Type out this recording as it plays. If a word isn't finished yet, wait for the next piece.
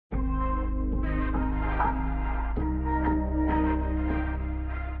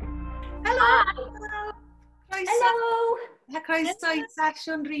Helo! Croeso i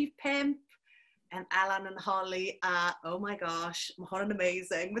sesiwn rhif 5 yn Elan yn Holi a oh my gosh, mae hwn yn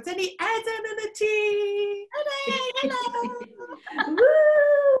amazing. Mae dyn ni Eden yn y tŷ! Hello!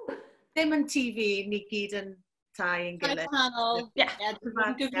 Woo! Dim yn TV, ni gyd yn tai yn gilydd. Mae'n wahanol. Ie,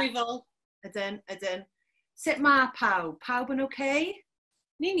 gyfrifol. Ydyn. Sut mae pawb? Pawb yn okay?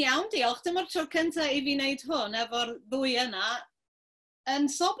 Ni'n iawn, diolch. Dyma'r tro cyntaf i fi wneud hwn efo'r ddwy yna yn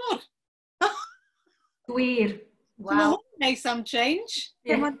sobor. Gwir. Wow. Mae hwn neud some change.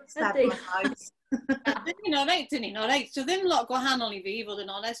 Dim ond steddfod. Dyn ni'n oreit. So ddim lot gwahanol i fi, fod yn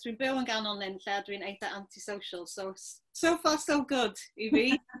onest. Dwi'n byw yn ganol nyn lle, dwi'n eitha antisocial. So far so good i fi.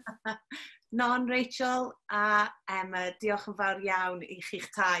 Non, Rachel a Emma, diolch yn fawr iawn i chi'ch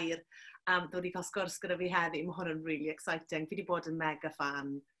tair am ddod i cael sgwrs gyda fi heddi. Mae hwn yn really exciting. Fi wedi bod yn mega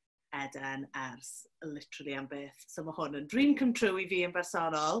fan Eden ers literally am beth. So mae hwn yn dream come true i fi yn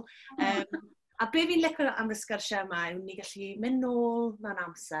bersonol. A be fi'n licio am y sgyrsiau yma yw ni gallu mynd nôl mewn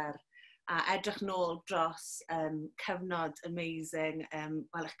amser a edrych nôl dros cyfnod amazing,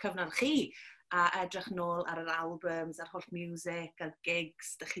 wel eich cyfnod chi, a edrych nôl ar yr albums, ar holl music, ar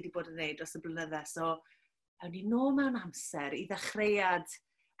gigs, da chi wedi bod yn gwneud dros y blynydde. So, awn ni nôl mewn amser i ddechreuad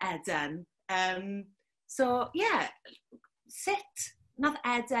Eden. Sut nath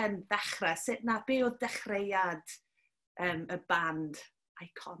Eden ddechrau? Be oedd dechreuad y band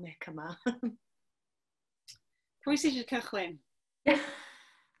iconic yma? Pwy sydd wedi cychwyn?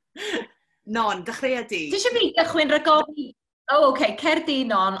 Non, dechreuad di. Ti eisiau fi gychwyn rhag ofni? Cer di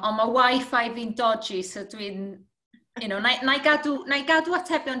non, ond mae Wi-Fi fi'n dodgy, so dwi'n, na i gadw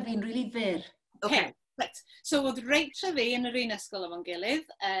atebion fi'n really fyr. Okay. Right. So, oedd Rachel fi yn yr un ysgol efo'n gilydd,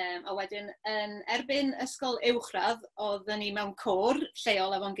 a wedyn yn erbyn ysgol uwchradd, oedden ni mewn côr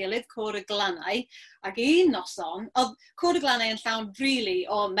lleol efo'n gilydd, côr y Glannau, ac un noson, oedd côr y Glannau yn llawn really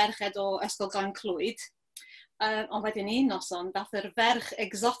o merched o ysgol Glan Clwyd, ond wedyn un noson, dath yr ferch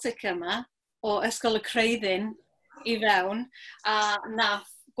exotic yma o ysgol y Creuddyn i fewn, a nath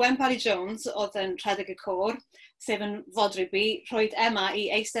Gwen Parry Jones, oedd yn rhedeg y côr, sef yn fodrybi, roed Emma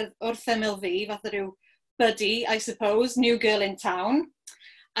i eistedd wrth ymyl fi, fath o ryw buddy, I suppose, new girl in town.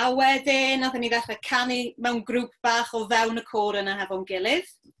 A wedyn, nath ni ddechrau canu mewn grŵp bach o fewn y côr yna hefo'n gilydd.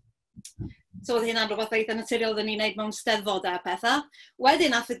 So oedd hynna'n rhywbeth eitha naturiol oedden ni'n gwneud mewn steddfodau a pethau.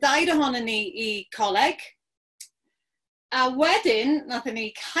 Wedyn, nath y dair ohonon ni i coleg. A wedyn, nath ni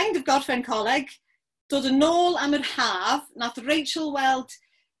kind of gorffen coleg, dod yn ôl am yr haf, nath Rachel weld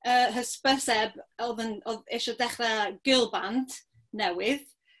hysbyseb oedd eisiau dechrau girl band newydd.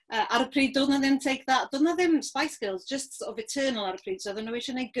 Ar y pryd, doedd na ddim Spice Girls, just sort of eternal ar y pryd, so oedden nhw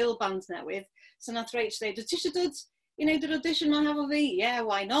eisiau gwneud girl band newydd. So nath Rachel dweud, ti eisiau dod i wneud yr audition ma'n hefo fi? Yeah,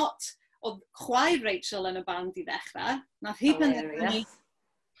 why not? Oedd chwaer Rachel yn y band i ddechrau. Nath hi penderfynu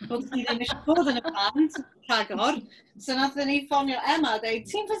bod hi ddim eisiau bod yn y band, rhagor. So nath ni ffonio Emma a dweud,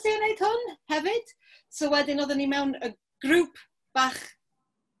 ti'n ffysi wneud hwn hefyd? So wedyn oedden ni mewn y grŵp bach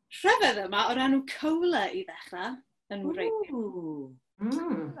rhyfedd yma o'r enw Cola i ddechrau yn radio.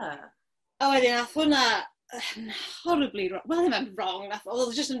 A wedyn, nath hwnna horribly wrong. Wel, ddim yn wrong,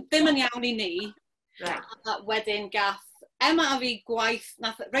 oedd ddim yn iawn i ni. Right. A wedyn gath Emma a fi gwaith,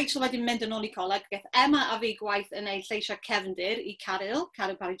 Rachel wedyn mynd yn ôl i coleg, gath Emma a fi gwaith yn ei lleisio cefndir i Caryl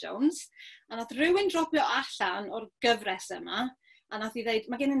Parry Jones. A nath rhywun dropio allan o'r gyfres yma, a nath i ddeud,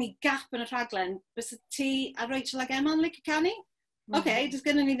 mae gennym ni gap yn y rhaglen, bys ti a Rachel ag Emma yn licio canu? Does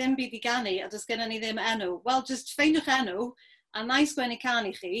gennym ni ddim byd i ganu, a does gennym ni ddim enw. Wel, just ffeindiwch enw, a na i sgwennu can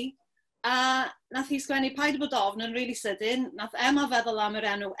i chi, a nath hi sgwennu Paid o Bod Ofn yn really sydyn, nath Emma feddwl am yr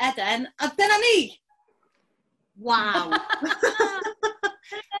enw Eden, a dyna ni! Waw!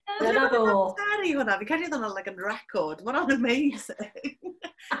 Dyna fo. Sorry hwnna, fi credu hwnna like yn record, mae hwnna'n amazing.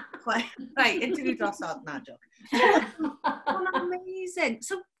 Right, interview drosodd, na joc. Hwnna'n amazing.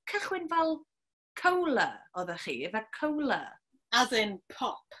 So, cychwyn fel Cola oeddech chi, efe Cola? As in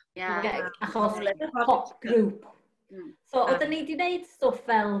pop. Yeah, achos pop group. So, oedden ni wedi gwneud stwff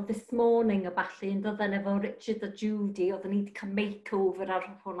fel This Morning a balli, yn dod efo Richard a Judy, oedden ni wedi cael makeover ar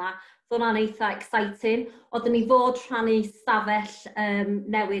hwnna. So, hwnna'n eitha exciting. Oedden ni fod rhannu stafell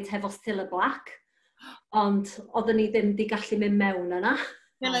newid hefo Cilla Black, ond oedden ni ddim wedi gallu mynd mewn yna.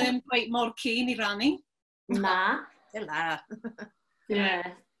 Cilla ddim gweud mor keen i rannu. Na. Cilla. Yeah.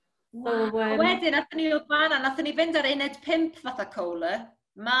 Wedyn, nath ni o fan, nath ni fynd ar 1.5 fatha Cola.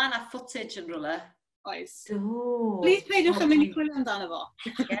 Ma na footage yn rhywle. Oes. Please peidiwch yn mynd i chwilio amdano fo.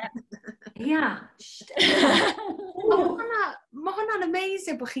 Ia. Mae hwnna'n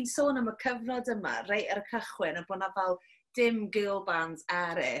amazing bod chi'n sôn am y cyfnod yma, reit ar y cychwyn, a bod na fel dim girl bands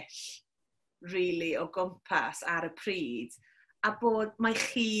eraill, really, o gwmpas ar y pryd, a bod mae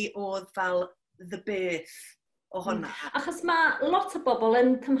chi oedd fel the birth o hwnna. Achos mae lot o bobl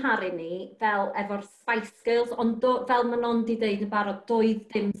yn cymharu ni fel efo'r Spice Girls, ond fel maen nhw'n di deud yn barod, doedd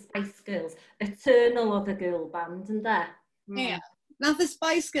dim Spice Girls. Eternal oedd y girl band, ynde? Ie. Nath y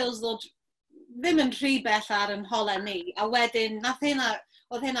Spice Girls ddod ddim yn rhy bell ar yn holen ni, a wedyn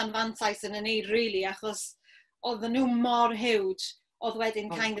oedd hynna'n fantais yn ni, really, achos oedd nhw mor huge, oedd wedyn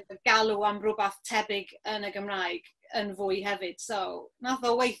kind of galw am rhywbeth tebyg yn y Gymraeg yn fwy hefyd. So, nath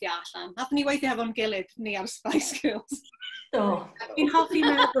o weithio allan. Nath ni weithio efo'n gilydd ni ar Spice Girls. Fi'n hoffi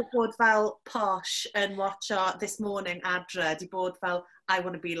meddwl bod fel Posh yn watcho This Morning adre, di bod fel I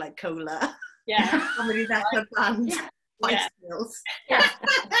want to be like Cola. Yeah. A mynd i ddechrau'r band Spice Girls.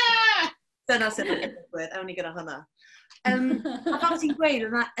 Dyna sydd yn digwydd, ewn ni gyda hwnna. A fel ti'n gweud,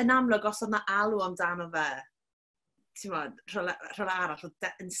 yn amlwg os oedd yna alw amdano fe, ti'n modd, rhywle arall,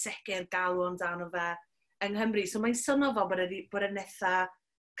 yn sicr galw amdano fe yng Nghymru. So mae'n swnio fel bod e'n eitha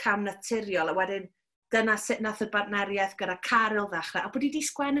cam naturiol, a wedyn dyna sut nath y bartneriaeth gyda Caryl ddechrau, a bod i wedi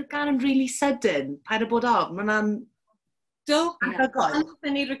sgwennu'r gan yn really sydyn, paid o bod ofn, mae hwnna'n anhygoel.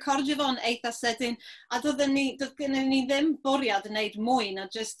 Doedd ni recordio fo'n eitha sydyn, a doedd gennym ni ddim bwriad yn gwneud mwy na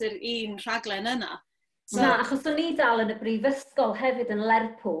just yr un rhaglen yna. Na, achos o'n i dal yn y brifysgol hefyd yn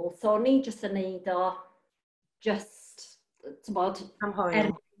Lerpwl, so o'n i jyst yn neud o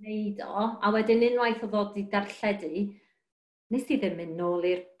wneud o, a wedyn unwaith o ddod i darlledu, nes i ddim mynd nôl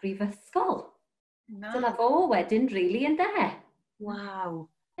i'r brifysgol. Dyna fo wedyn, really, yn de. Waw.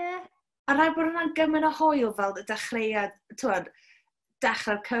 A rhaid bod yna'n gymaint o hwyl fel y dechreuad,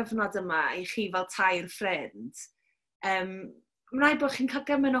 dechrau'r cyfnod yma i chi fel tair ffrind. Rhaid bod chi'n cael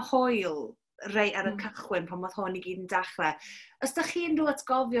gymaint o hwyl rei ar y cychwyn pan oedd hwn i gyd yn dechrau. Os da chi'n rhyw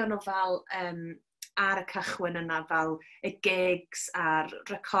atgofion o fel ar y cychwyn yna fel y gigs a'r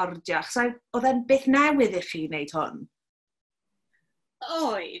recordio, oedd e'n beth newydd i chi wneud hwn?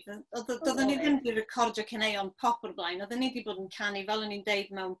 Oedd. Doedden ni ddim wedi recordio cyneuon pop o'r blaen. Oedden ni wedi bod yn canu fel o'n i'n deud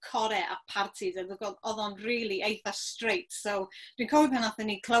mewn core a parties. Oedd o'n really eitha straight. So dwi'n cofio pan nathon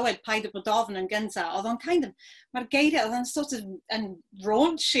ni clywed paid o bod ofn yn gyntaf. Oedd o'n kind of, mae'r geiriau, oedd o'n sort of yn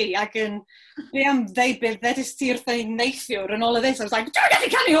raunchy ac yn, fi am ddeud beth ddedys ti wrth ein neithiwr and all of this. I was like, dwi'n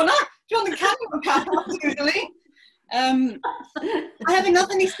gallu canu hwnna! Dwi'n canu hwnna, really. A hefyd,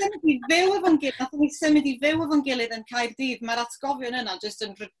 nathon ni symud i fyw efo'n gilydd yn Caerdydd. Mae'r atgofion yna just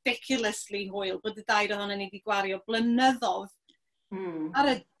yn ridiculously hwyl bod y dair ohonon ni wedi gwario blynyddoedd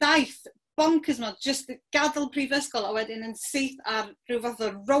ar y daith bonkers ma, just gadael prifysgol a wedyn yn syth ar rhyw fath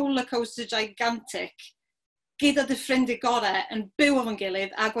o rollercoaster gigantic gyda dy ffrindiau gorau yn byw efo'n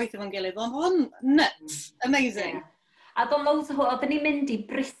gilydd a gweithio efo'n gilydd. Oedd hwn nuts, amazing. A oedden ni'n mynd i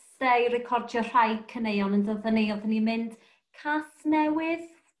i recordio rhai cyneuon yn dod ni, oedden ni'n mynd Cas Newydd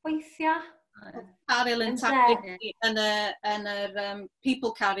weithio. Caryl yn tapu yn yr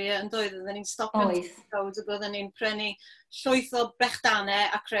people carrier yn doedd, oedden ni'n stopio oedden ni'n prynu llwyth o brechdannau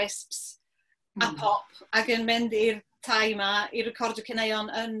a crisps a pop ac yn mynd i'r tai ma i recordio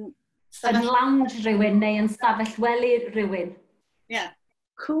cyneuon yn lounge rhywun neu yn stafell wely rhywun. Yeah.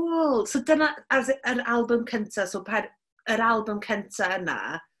 Cool. So dyna yr album cyntaf, so yr album cyntaf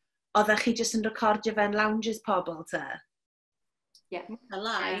yna, oeddech chi jyst yn recordio fe'n lounges pobl te? Ie.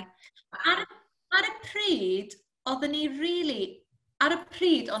 Ar y pryd, oedden ni really, ar y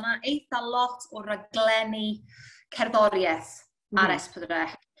pryd, o'na eitha lot o raglenni cerddoriaeth ar S4C.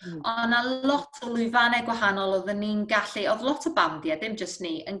 O'na lot o lwyfannau gwahanol oedden ni'n gallu, oedd lot o bandiau, ddim jyst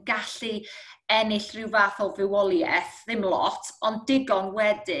ni, yn gallu ennill rhyw fath o fywoliaeth, ddim lot, ond digon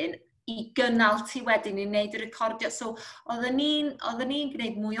wedyn, i gynnal ti wedyn i wneud y recordio. So, oedden ni'n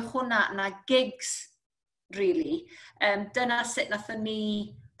gwneud mwy o hwnna na gigs, really. Dyna sut nathon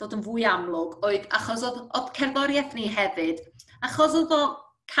ni dod yn fwy amlwg, achos oedd cerddoriaeth ni hefyd, achos oedd o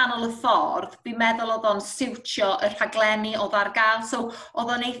canol y ffordd, fi'n meddwl oedd o'n siwtio y rhaglenni oedd ar gael. So,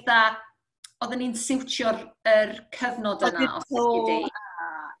 oedden ni'n siwtio'r cyfnod yna, os ydych chi di.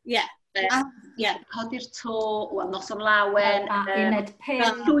 Ie. Codi'r to, Noson Lawen, Uned Pin.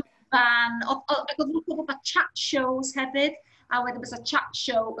 Ac oedd nhw'n gwybod chat shows hefyd, a wedyn bysa chat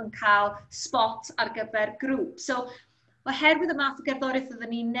show yn cael spot ar gyfer grŵp. So, oherwydd y math o gerddoriaeth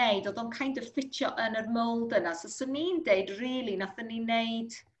oedden ni'n neud, oedd o'n kind of ffitio yn yr mold yna. So, swn ni'n deud, really, nathon ni'n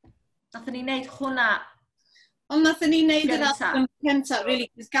neud hwnna. Ond nathon ni'n neud yr album cyntaf, really,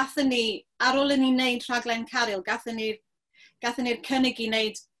 cos gathon ni, ar ôl i ni'n neud rhaglen Caryl, gathon ni'r cynnig i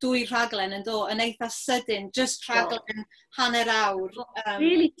wneud 2 rhaglen yn yn eitha sydyn, just rhaglen hanner awr.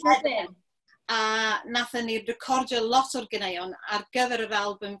 Really sydyn. A nathon ni recordio lot o'r gyneuon ar gyfer yr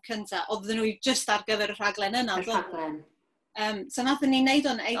album cyntaf, oedden nhw just ar gyfer y rhaglen yna. So nathon ni wneud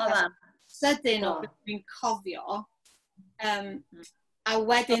o'n eitha sydyn o beth dwi'n cofio. A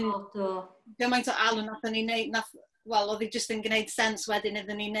wedyn, gymaint o alw nath ni'n neud, wel, oedd hi jyst yn gwneud sens wedyn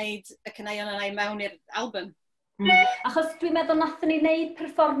iddyn ni'n neud y caneuon yna i mewn i'r album. Achos dwi'n meddwl nath ni wneud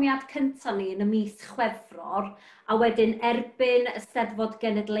perfformiad cyntaf ni yn y mis Chwefror, a wedyn erbyn y Steddfod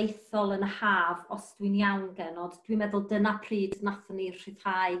Genedlaethol yn y Haf, os dwi'n iawn genod, dwi'n meddwl dyna pryd nath ni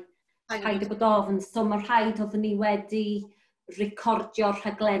rhyddhau rhaid y bod ofn. So mae rhaid oedden ni wedi recordio'r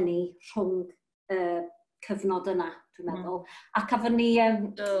rhaglenni rhwng cyfnod yna, dwi'n meddwl. A cafon ni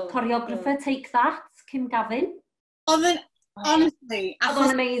choreographer Take That, Kim Gavin. Honestly, oedd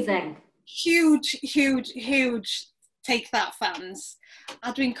o'n amazing. Huge Take That fans.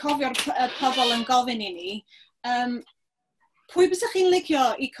 A dwi'n cofio'r pobl yn gofyn i ni, pwy bysach chi'n licio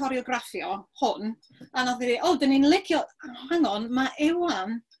i coreograffio hwn? A nath i dweud, dyn ni'n licio, hang on, mae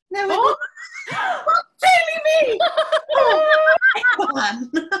Elan newydd. Really me! Elan!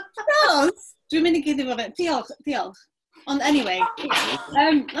 Dwi'n mynd i gyd i fod fe. Diolch. Ond anyway,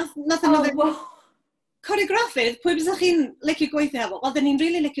 nath yma coreograffydd, pwy bysach chi'n licio gweithio hefo? Wel, dyn ni'n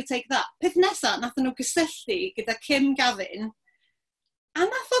really licio Take That. Peth nesaf, nath nhw gysylltu gyda Kim Gavin, a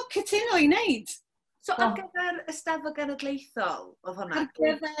nath o cytuno i wneud. So, ar gyfer y Steddfod Genedlaethol, oedd hwnna? Ar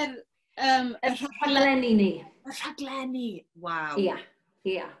gyfer y rhaglenni ni. Y rhaglenni, waw.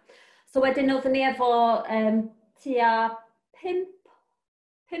 Ia. So, wedyn oedden ni efo tua 5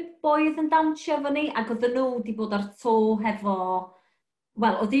 boedd yn dawnsio efo ni, ac oedden nhw wedi bod ar to hefo...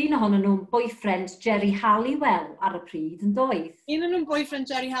 Wel, oedd un ohonyn nhw'n boyfriend Jerry Halliwell ar y pryd, yn doedd? Un ohonyn nhw'n boyfriend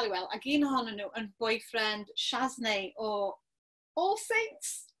Jerry Halliwell, ac un ohonyn nhw yn boyfriend Shaznay o All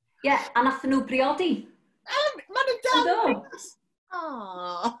Saints. Ie, a nath nhw briodi. Mae nhw'n dal.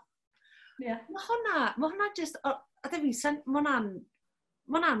 Mae hwnna just... Mae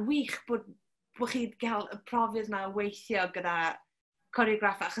hwnna'n wych bod chi'n cael y profiad yna weithio gyda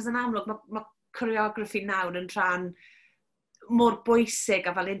coreograffa, achos yn amlwg mae choreography nawr yn rhan mor bwysig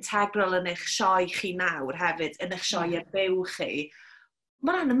a fel integral yn eich sioe chi nawr hefyd, yn eich sioe ar byw chi.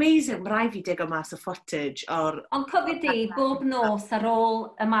 Mae'n amazing, mae rai fi digo mas o footage o'r... Ond cofio di, bob nos ar ôl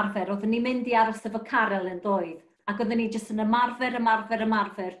ymarfer, oedden ni'n mynd i aros efo Carol yn doedd, ac oedden ni jyst yn ymarfer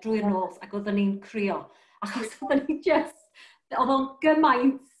drwy'r nos, ac oedden ni'n crio. Achos oedden ni just... Oedd o'n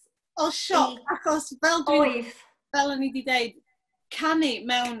gymaint... O sioc, achos fel dwi'n... Fel o'n i wedi dweud, canu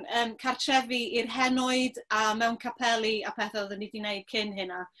mewn cartrefi i'r henoed a mewn capeli a pethau oedden ni wedi gwneud cyn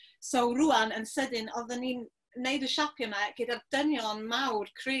hynna. So rwan yn sydyn, oedden ni'n gwneud y siapio yma gyda'r dynion mawr,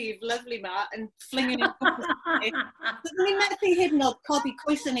 cryf, lyflu yma, yn fflingio ni'n gwybod. Oedden ni'n methu hyd yn oed codi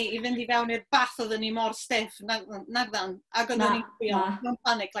coesau ni i fynd i fewn i'r bath oedden ni mor stiff, nagdan. Ac oedden ni'n crio, mewn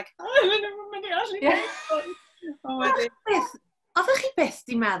panic, like, oedden ni'n mynd i allu. Oeddech chi byth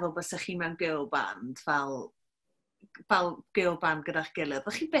di meddwl bysach chi mewn girl band fel girl band gyda'ch gilydd?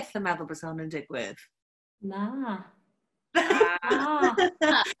 Oeddech chi byth yn meddwl bys hwn yn digwydd? Na.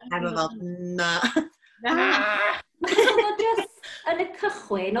 Efo fel, na. Oedd o just, yn y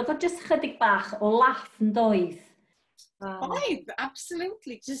cychwyn, oedd o just chydig bach o laff yn doedd. Oedd,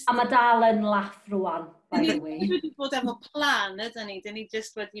 absolutely. A mae dal yn laff rwan, by the way. Dyn ni wedi bod efo plan, ydyn ni. Dyn ni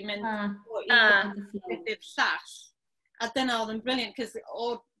just wedi mynd i'r llall. A dyna oedd yn briliant, cos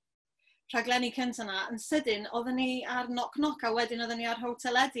o'r rhaglenni cyntaf yna, yn sydyn, oedden ni ar knock-knock, a wedyn oedden ni ar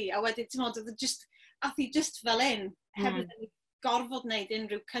hoteledi, a wedyn, ti'n modd, ath i just fel un, hefyd ni gorfod wneud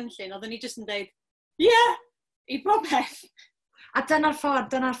unrhyw cynllun, oedden ni just yn dweud, i bob peth. A dyna'r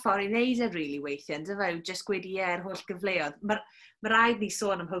ffordd i wneud e'n rili weithio, yn dyfa, just gweud ar holl gyfleoedd. Mae rhaid ni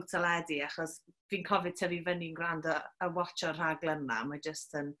sôn am hoteledi, achos fi'n cofio tyfu fyny'n gwrando a watcho'r rhaglen yna, mae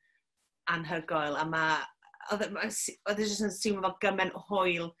just yn anhygoel, a oedd e jyst yn sŵn fel gymaint o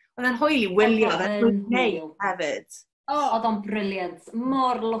hwyl. Oedd e'n hwyl i wylio, oedd e'n hwyl hefyd. Oedd o'n briliant,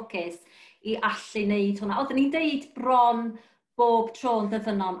 mor lwcus i allu wneud hwnna. Oedden ni'n deud bron bob tro'n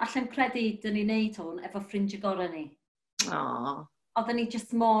dyddynon, allan credu dyn ni'n neud hwn efo ffrindiau gorau ni. Oedden ni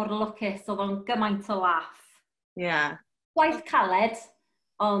just mor lwcus, oedd o'n gymaint o laff. Gwaith caled,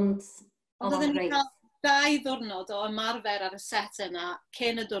 ond oedd o'n greit. 2 ddiwrnod o ymarfer ar y set yna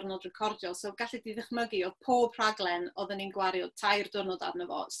cyn y diwrnod recordio, so gallu di ddychmygu o pob rhaglen oedden ni'n gwario 2 diwrnod arno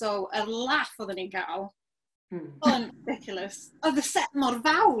fo. So, yr laff oedden ni'n cael, oedd ridiculous. Oedd y set mor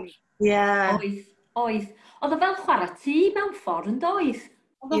fawr. Oedd. Oedd o fel chwarae tŷ mewn ffordd yn doedd.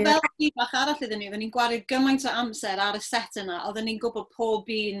 Oedd o fel tŷ bach arall iddyn ni, oedden ni'n gwario gymaint o amser ar y set yna, oedden ni'n gwybod pob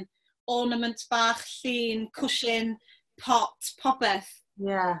un ornament bach, llun, cushion, pot, popeth.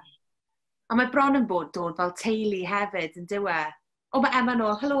 A mae bron yn bod dod fel teulu hefyd, yn dywe. Mae Emma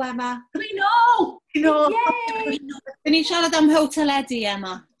nôl. Helo, Emma. Dwi nôl! Dyn ni'n siarad am hoteledi,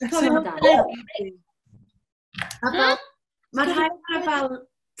 Emma. Mae'n rhaid fel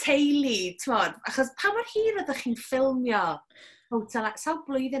teulu, ti'n modd, achos pa mor hir ydych chi'n ffilmio Sawl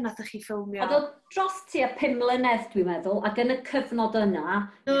blwyddyn nath chi ffilmio? Oedd o dros tua 5 mlynedd, dwi'n meddwl, ac yn y cyfnod yna,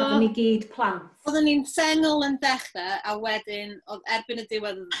 cadw ni gyd plant. Oedden ni'n sengl yn dechrau, a wedyn, erbyn y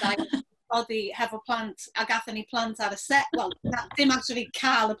diwedd oedd hi hefo plant, a gathen ni plant ar y set. Wel, dim actually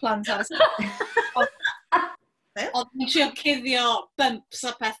cael y plant ar y set. Oedd ni'n trio cuddio bumps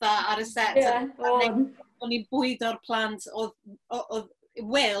a pethau ar y set. O'n ni'n bwydo'r plant. Oedd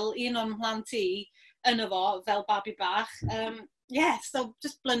Will, un o'n plant i, yno fo, fel babi bach. So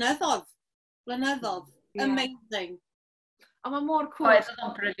just blynyddodd. Amazing. Ond mae mor cool. Oedd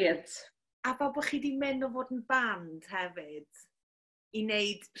o'n brilliant. A fel bod chi wedi mynd o fod yn band hefyd i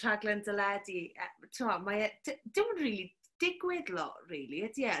wneud rhaglen dyledu. Dim yn really digwydd lot, really,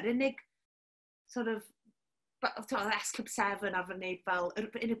 ydy e? Yr unig sort of S-Club 7 a fy wneud fel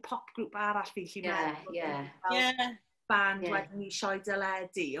unig pop grŵp arall fi lle band wedyn ni sioe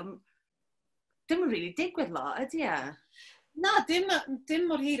dyledu. Dim yn really digwydd lot, ydy e? Na, dim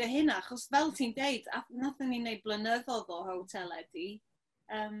mor hir a hynna, achos fel ti'n deud, nathon ni'n neud blynyddoedd o hoteledu.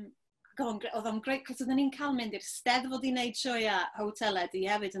 Oedd o'n greu, cos oedden ni'n cael mynd i'r Steddfod i wneud sioia hoteledu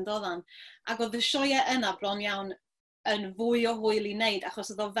hefyd yn doddan. Ac oedd y sioia yna bron iawn yn fwy o hwyl i wneud,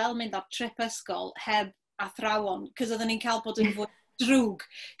 achos oedd o fel mynd ar trip ysgol heb athrawon, cos oedden ni'n cael bod yn fwy drwg.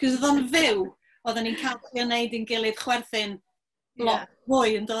 Cos oedd o'n fyw, oedden ni'n cael i wneud i'n gilydd chwerthin lot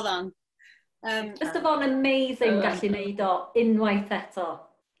fwy yn doddan. Just o fo'n amazing gallu wneud o unwaith eto.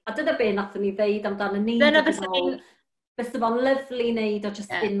 A dyna be nathon ni ddeud amdano ni. Fysa fo'n lyflu wneud o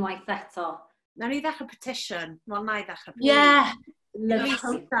just unwaith eto. Na ni ddechrau petition. Wel, na i ddechrau petition.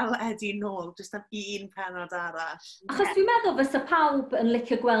 Lyflu Eddie nôl, just am un penod arall. Achos dwi'n meddwl fysa pawb yn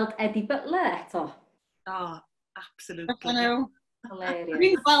licio gweld Eddie Butler eto. Oh, absolutely. Hilarious.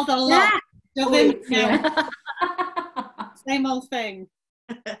 Dwi'n gweld o lot. Same old thing.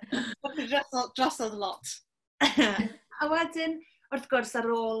 Drosodd lot. A wedyn, wrth gwrs ar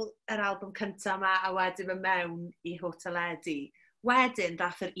ôl yr album cyntaf yma a wedyn yn mewn i hoteledu, wedyn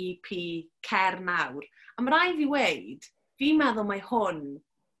dath yr EP Cer Nawr. A mae rai fi weid, fi'n meddwl mai hwn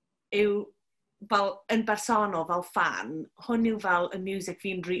yw, fel, yn bersonol fel fan, hwn yw fel y music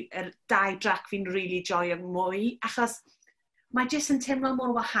fi'n, y 2 track fi'n really joio mwy, achos mae jyst yn teimlo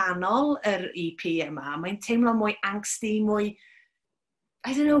mor wahanol yr EP yma. Mae'n teimlo mwy angsty, mwy,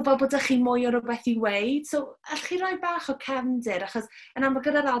 I don't know, fel bod chi mwy o rhywbeth i weid. So, allwch chi roi bach o cefndir, achos yn aml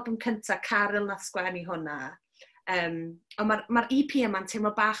gyda'r album cyntaf, Caryl nath sgwennu hwnna. Ond mae'r EP yma'n teimlo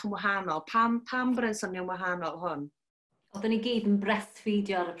bach yn wahanol. Pam bod yn swnio'n wahanol hwn? Oedden ni gyd yn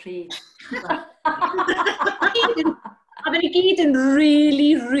breastfeedio ar y pryd. Oedden ni gyd yn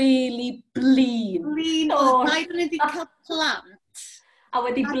really blin. Blin, oedd rhaid yn wedi cael plant. A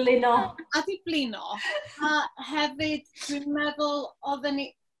wedi blino. A di blino. A hefyd, dwi'n meddwl, oedden ni,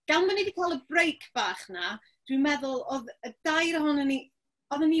 gan bod ni wedi cael y break bach na, dwi'n meddwl, oedd y 2 ohonon ni,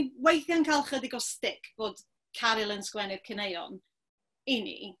 oedden ni weithiau'n cael chydig o stick bod Caryl yn sgwennu'r caneuon i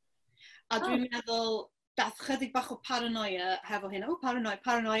ni. A dwi'n meddwl, dath chydig bach o paranoia hefo hynna.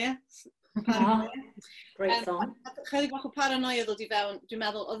 Paranoia. Great song. Chydig bach o paranoia ddod i fewn, dwi'n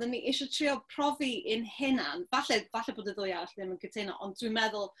meddwl, oedden ni eisiau trio profi un hynna'n, falle bod y 2 arall ddim yn cytuno, ond dwi'n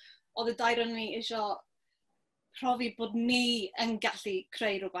meddwl, oedd y 2 o'n ni eisiau profi bod ni yn gallu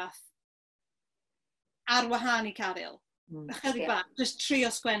creu rhywbeth ar wahân i Caryl. Chydig bach, just trio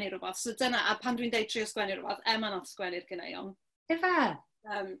sgwennu rhywbeth. So dyna, a pan dwi'n deud trio sgwennu rhywbeth, Emma nath sgwennu'r caneuon.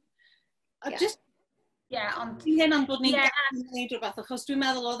 Just ond hynna'n bod ni'n gallu gwneud rhywbeth, achos dwi'n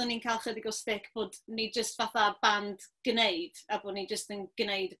meddwl oedden ni'n cael chydig o stick bod ni just fatha band gwneud, a bod ni just yn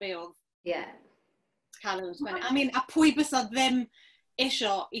gwneud be oedd Caryl yn sgwennu. I mean, a pwy bysa ddim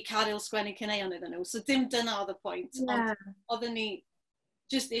isio i Caryl sgwennu caneuon iddyn nhw, so dim dyna oedd y pwynt. Ond oedden ni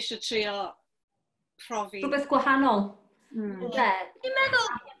just isio trio profi. Rhywbeth gwahanol. Dwi'n meddwl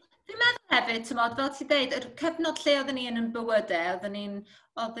hefyd, fel ti'n deud, yr cyfnod lle oedden ni yn bywydau, oedden ni'n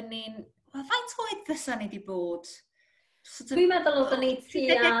wel, faint oed fysa ni wedi bod? Dwi'n meddwl oedden ni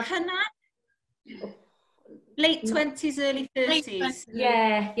tua... Late 20s, early 30s.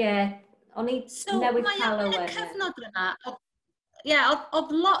 O'n i newydd cael y cyfnod yna,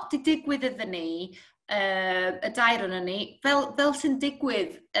 oedd lot i digwydd iddyn ni, y 2 yna ni, fel sy'n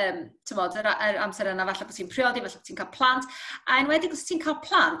digwydd, yr amser yna, falle bod ti'n priodi, falle bod ti'n cael plant, a enwedig os ti'n cael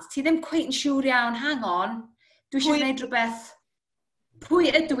plant, ti ddim cweit yn siŵr iawn, hang on, dwi eisiau gwneud rhywbeth, pwy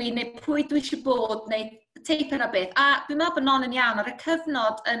ydw i, neu pwy dwi eisiau bod, neu teip yna beth. A dwi'n meddwl bod non yn iawn ar y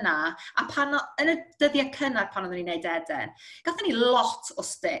cyfnod yna, a yn y dyddiau cynnar pan oedden ni'n gwneud Eden, gathen ni lot o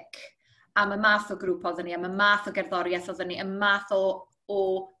stick am y math o grŵp oedden ni, am y math o gerddoriaeth oedden ni, y math o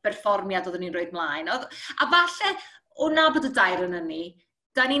berfformiad oedden ni'n rhoi mlaen. A falle, o na bod y 2 yna ni,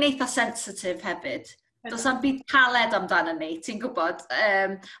 da ni'n eitha sensitif hefyd. Does am byd caled amdano ni, ti'n gwybod?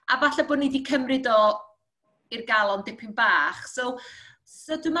 A falle bod ni wedi cymryd o i'r galon dipyn bach. So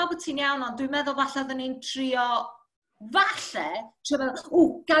dwi'n meddwl bod ti'n iawn, ond dwi'n meddwl falle oedden ni'n trio,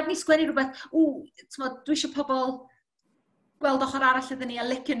 gad ni sgwennu rhywbeth, dwi eisiau pobl gweld ochr arall iddyn ni a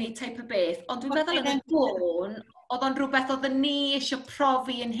licio ni type o beth, ond dwi'n meddwl yn y bôn, oedd o'n rhywbeth oedden ni eisiau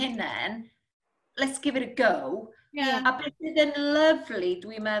profi yn hynny, let's give it a go. Yeah. A beth sydd yn lyflu,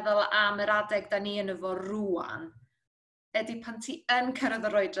 dwi'n meddwl am yr adeg da ni yn efo rwan, ydy pan ti yn cyrraedd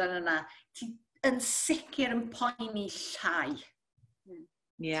yr oedran yna, ti yn sicr yn poeni llai.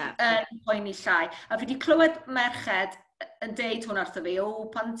 Yeah. Yn poeni llai. A fi wedi clywed merched yn deud hwn wrtho fi,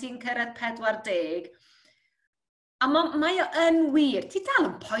 pan ti'n cyrraedd 40, a mae o yn wir, ti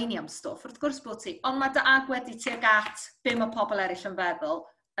dal yn poeni am stwff, wrth gwrs bod ti, ond mae dy agwedd i tuag at be mae pobl eraill yn feddwl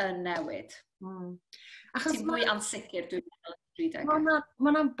yn newid. Ti'n mwy ansicr dwi'n meddwl yn 30.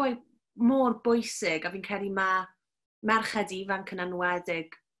 Mae'n mor bwysig, a fi'n credu mae merched ifanc yn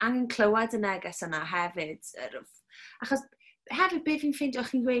enwedig angen clywed y neges yna hefyd. Achos hefyd beth fi'n ffeindio,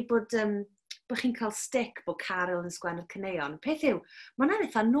 chi'n dweud bod chi'n cael stick bod Carol yn sgwennu'r caneuon. Peth yw, mae'n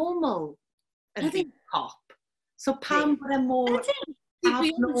eitha normal yn ddim cop. So pam bod e mor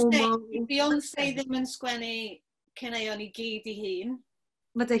abnormal? Beyoncé ddim yn sgwennu caneuon i gyd i hun.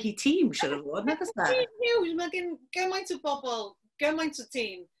 Mae dy hi tîm, siwr o fod, nag oes da? Mae gen gymaint o bobl, gymaint o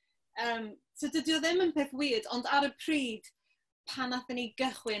tîm. So dydy o ddim yn peth weird, ond ar y pryd, pan nathon ni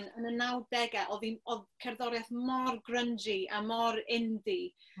gychwyn yn y 90au, oedd cerddoriaeth mor grungy a mor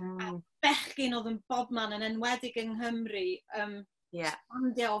indie. A bechgyn oedd yn bobman yn enwedig yng Nghymru.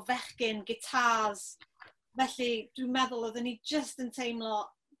 Bandiau o fechgyn, gitars. Felly, dwi'n meddwl oedden ni just yn teimlo,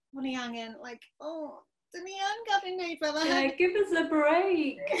 bod ni angen, dyn ni yn gael ei wneud fel yeah, give us a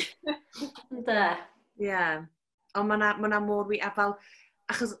break. Ond mae'na mor wy, a fel,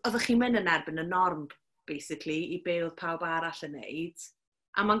 achos oeddech chi'n mynd yn erbyn y norm, basically, i be oedd pawb arall yn neud.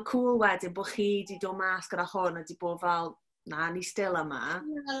 A mae'n cool wedyn bod chi wedi dod mas gyda hwn a wedi bod fel, na, ni still yma.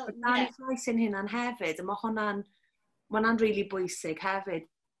 Na, ni llais yn hynna'n hefyd. A mae hwnna'n really bwysig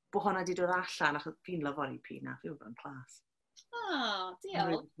hefyd, bod hwnna wedi dod allan, achos fi'n lyfori Pina, fi'n bod yn clas.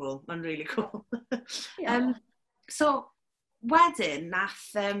 Diolch. Mae'n really cool. So, wedyn,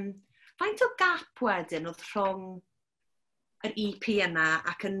 faint o gap wedyn oedd rhwng yr EP yna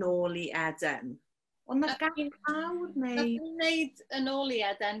ac yn ôl i Eden? Ond mae gap awr neu? Nath ni'n neud yn ôl i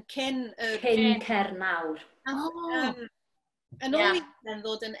Eden cyn Cernawr. Yn ôl i Eden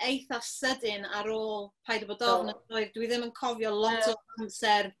ddod yn eitha sydyn ar ôl Paid o Bod Ofn. Dwi ddim yn cofio lot o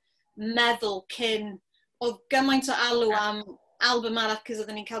amser meddwl cyn. Oedd gymaint o alw am album arall, cos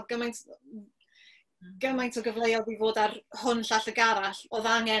oedden ni'n cael gymaint o gyfleoedd i fod ar hwn llall ag arall, oedd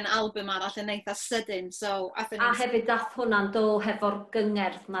angen album arall yn eitha sydyn. A hefyd dath hwnna'n do hefo'r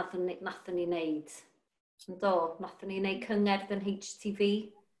gyngerdd nathon ni wneud. Nathon ni wneud cyngerdd yn HTV.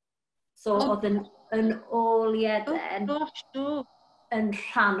 So oedd yn ôl i Eden yn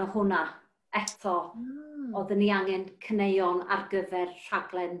rhan o hwnna. Eto, oedden ni angen cyneuon ar gyfer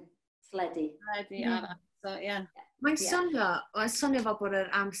rhaglen sledu. So, yeah. Mae'n swnio fel bod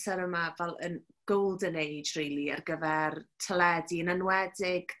yr amser yma fel yn golden age, really, ar gyfer teledu, yn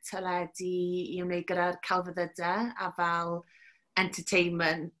enwedig teledu i wneud gyda'r celfyddydau a fel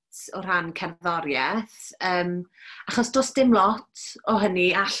entertainment o rhan cerddoriaeth. Achos does dim lot o hynny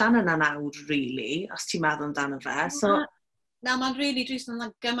allan yna nawr, really, os ti'n meddwl amdano fe. Na, mae'n really drist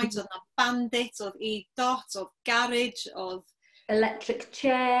yna gymaint oedd Bandit, oedd E-Dot, oedd Garage, oedd Electric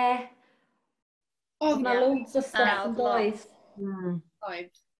Chair. Oedd na loads o stuff yn doedd.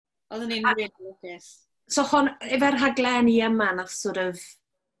 Oedden ni'n really lwcus. So efo'r rhaglenni yma nath sort of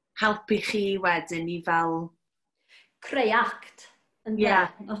helpu chi wedyn i fel... Creu act.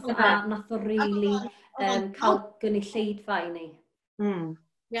 Nath o really cael gynulleidfa i ni.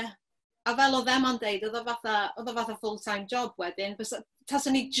 A fel oedd Emma'n deud, oedd o fatha full-time job wedyn.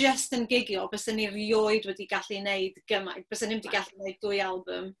 Taswn ni just yn gigio, bysyn ni rioed wedi gallu gwneud gymaint. Bysyn ni wedi gallu gwneud 2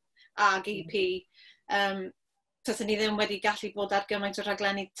 album ag EP. Taswn ni ddim wedi gallu bod ar gymaint o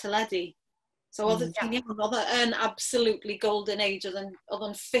rhaglenni teledu. So oedd yn absolutely golden age, oedd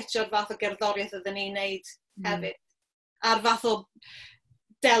yn ffitio'r fath o gerddoriaeth oedden ni'n neud hefyd. A'r fath o,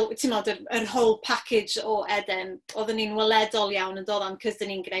 yr whole package o Eden, oedden ni'n weledol iawn yn dod am cys dyn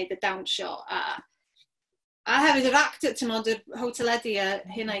ni'n gwneud y dawnsio. A hefyd yr act, yr hoteledu a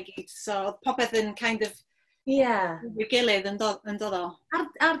hynna i gyd. So popeth yn kind of i gilydd yn dod o.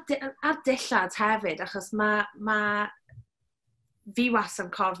 Ar dillad hefyd, achos mae fi was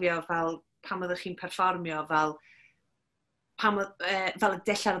yn cofio fel pam oeddech chi'n perfformio fel y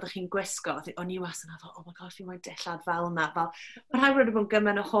dillad oeddech chi'n gwisgo, o'n i was yn meddwl, oh my god, fi moyn dillad fel yna. Mae rhaid wedi bod yn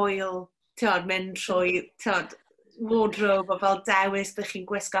gymaint o hwyl mynd trwy, wardrobe o fel dewis bych chi'n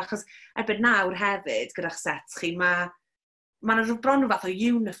gwisgo, achos erbyn nawr hefyd, gyda'ch sets chi, mae'n bron o fath o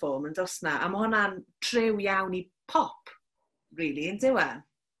uniform yn dos na, a mae hwnna'n trew iawn i pop, really, yn dywe?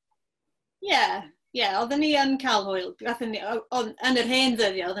 Ie, oedden ni yn cael hwyl. Yn yr hen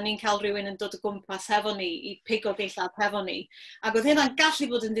ddyddiau, oedden ni'n cael rhywun yn dod o gwmpas hefo ni, i pigo dillad hefo ni. Ac oedd hynna'n gallu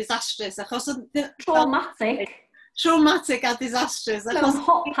bod yn disastrous, achos... Traumatic. Traumatic a disastrous. Achos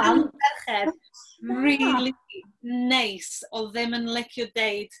hopan. Merched really neis o ddim yn licio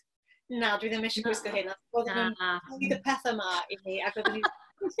deud, na, dwi ddim eisiau gwisgo hyn. Oedden nhw'n gwneud y pethau yma i ni, ac oedden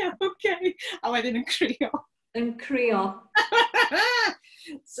ni'n, okay. A wedyn yn crio. Yn crio.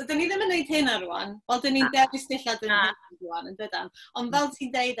 So, dyn ni ddim yn gwneud hynna rwan, fel dyn ni'n dewis dillad yn hyn rwan, yn dydan. Ond fel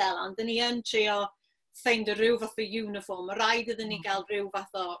ti'n deud, Elan, dyn ni yn trio ffeindio rhyw fath o uniform. Mae rhaid iddyn ni gael rhyw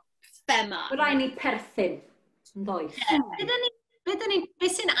fath o thema. Mae rhaid ni perthyn, yn does.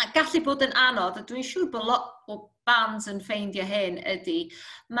 Beth sy'n gallu bod yn anodd, a dwi'n siŵr bod lot o bands yn ffeindio hyn ydy,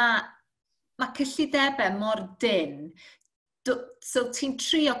 mae cyllidebau mor dyn. So ti'n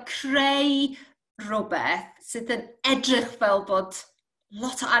trio creu rhywbeth sydd yn edrych fel bod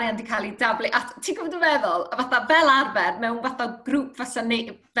lot o arian wedi cael ei dablu. A ti'n gwybod yn feddwl, a fatha fel arfer, mewn fatha grŵp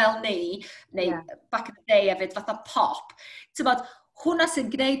fel ni, neu back in the day hefyd, fatha pop. Ti'n bod, hwnna sy'n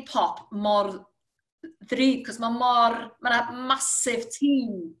gwneud pop mor ddrud, cos mae'na massive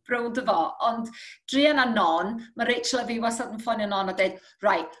team rownd o fo, ond Drian a Non, mae Rachel a fi wastad yn ffonio Non a dweud,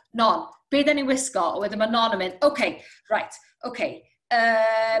 right, Non, be da ni'n wisgo? A wedyn mae Non yn mynd, okay,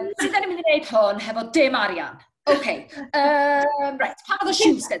 sydd da ni'n mynd i wneud hwn hefo dim arian? Okay. Right, pa oedd o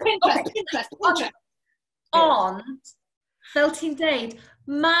shoes gyda? Ond, fel ti'n deud,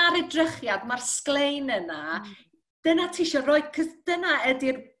 mae'r edrychiad, mae'r sglein yna, dyna ti eisiau rhoi, cos dyna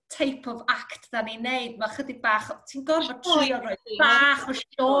ydy'r type of act da ni'n neud. Mae chydig bach, ti'n gorfod trio rhoi bach o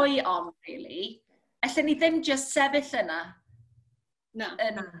sioe on, really. Ellen ni ddim just sefyll yna. Na.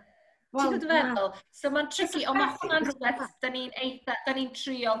 Ti'n gwybod feddwl? So mae'n tricky, ond mae hwnna'n rhywbeth da ni'n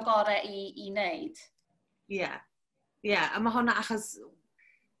trio'n gorau i wneud. Ie, a mae hwnna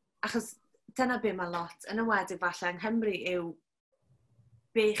achos dyna be mae lot yn ymwedig falle yng Nghymru yw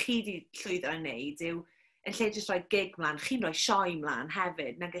be chi wedi llwyddo i wneud yw yn lle jyst rhoi gig mlaen, chi'n rhoi sioe mlaen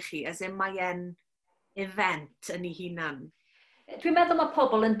hefyd, nag ych chi, as in mae'n event yn ei hunan. Dwi'n meddwl mae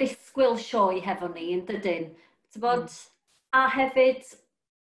pobl yn disgwyl sioe hefo ni yn dydyn. A hefyd,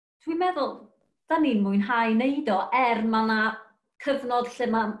 dwi'n meddwl, da ni'n mwynhau wneud o, mae yna cyfnod lle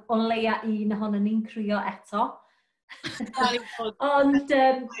mae o'n leia un ohonyn ni'n crio eto. Ond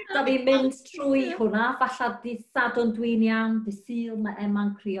da ni'n mynd trwy hwnna, falle di Sadwn dwi'n iawn, di Sul mae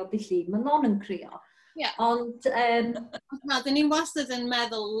Emma'n crio, di Llun, mae Non yn crio. Ond... dyn ni'n wastad yn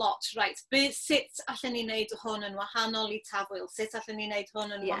meddwl lot, sut allan ni'n neud hwn yn wahanol i Tafwyl, sut allan ni'n neud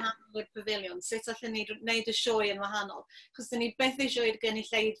hwn yn wahanol i'r pafiliwn, sut allan ni'n neud y sioe yn wahanol. Chos dyn ni beth eisiau i'r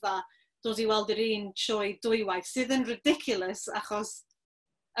gynulleidfa dod i weld yr un sioe dwywaith, sydd yn ridiculous, achos,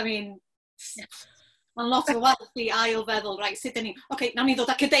 mae'n lot o waith i ail feddwl, sut dyn ni, nawn ni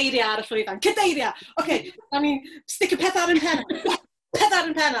ddod â cadeiria ar y llwyfan, cadeiria, nawn ni stick y peth ar yn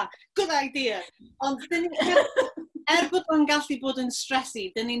penna, good idea. Ond bod o'n gallu bod yn stresu,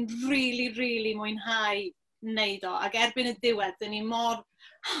 dyn ni'n really mwynhau wneud o, ac erbyn y diwedd, dyn ni mor,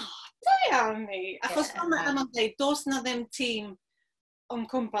 da iawn ni, achos yma'n dweud, dos na ddim tîm o'n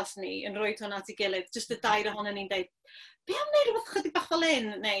cwmpas ni yn rhoi hwnna at ei gilydd, jyst y dair ohonyn ni'n dweud, be am wneud rhywbeth chydig bach fel un,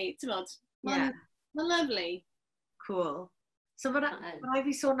 neu, ti'n modd, mae'n lovely. Cool. So mae rhaid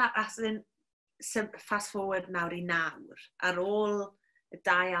fi sôn fast forward nawr i nawr, ar ôl y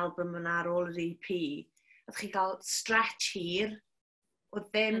 2 album yna, ar ôl yr EP, oedd chi cael stretch hir, o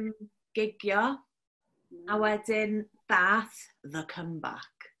ddim gigio, a wedyn dath The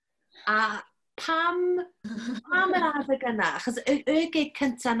Comeback. A pam yr adeg yna? Achos y gig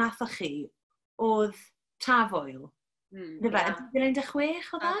cyntaf nathoch chi oedd Tafwyl. Dyfa, yn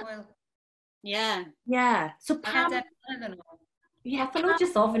 2016 oedd e? Ie. So pam... Nathon nhw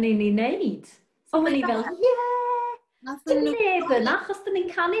jyst ofyn i ni wneud. So ni fel, dim neb yna, achos dyn ni'n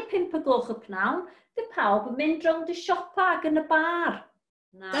canu 5 o gloch y pnawn, dim pawb yn mynd rownd y siopa ag yn y bar.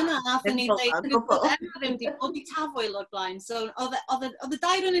 Dyna nathon ni dweud, ddim di bod i Tafwyl o'r blaen, so oedd y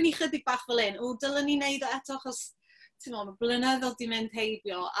dair yn ni chydig bach fel un, dylen ni wneud o eto, achos mae blynyddoedd di mynd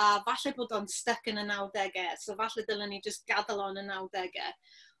heibio, a falle bod o'n stuck yn y 90au, so falle dylen ni just gadael o'n y 90au.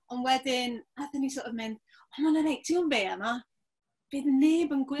 Ond wedyn, nathon ni sort of mynd, mae'n gwneud, ti'n be yma? Bydd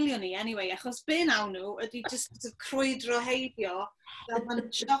neb yn gwylio ni, anyway, achos be nawn nhw ydy just crwydro heibio, fel mae'n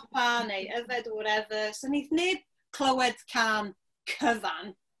siopa neu yfed o whatever, so nid neb clywed can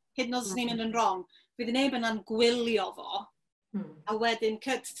cyfan, hyd yn oed os ni'n mynd yn wrong, fydd neb yna'n gwylio fo, a wedyn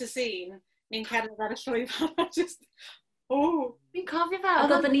cut to scene, ni'n cerdded ar y llwyfan a just, o. Fi'n cofio fe.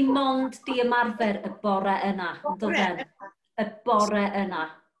 Ac oedden ni mond di ymarfer y bore yna, yn dod y bore yna.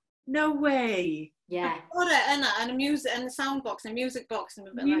 No way. Yeah. Y bore yna, yn y soundbox, yn y music box, yn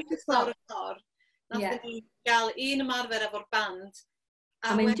y Music lawr y ffordd. Nath ni gael un ymarfer efo'r band.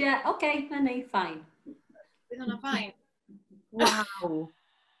 A mynd, oce, mae'n ffain. Bydd hwnna'n ffain. Wow.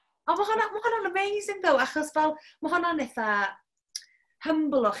 O, mae hwnna'n amazing though, achos fel, mae hwnna'n eitha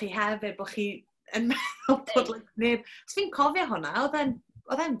humble o chi hefyd, bod chi yn meddwl bod neb... Os fi'n cofio hwnna, oedd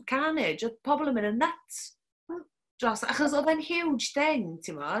e'n carnage, oedd pobl yn mynd yn nuts dros, achos oedd e'n huge thing,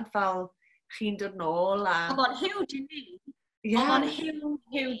 ti'n modd, fel chi'n dod nôl a... Oedd o'n huge i ni. Yeah. Oedd o'n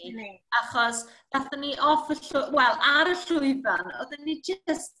huge i ni. Achos, dathon ni off y wel, ar y llwyfan, oedden ni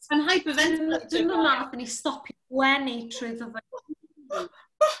just... Yn hyperventilate. Dwi'n meddwl nath ni stopio gwenu trwy ddo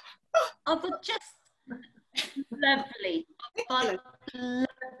Oedd o just lovely. Oedd o'n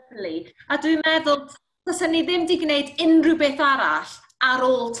lovely. A dwi'n meddwl, fysen ni ddim wedi gwneud unrhyw beth arall ar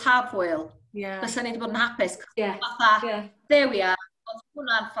ôl Tafwyl. Fysen ni wedi bod yn hapus. There we are. Oedd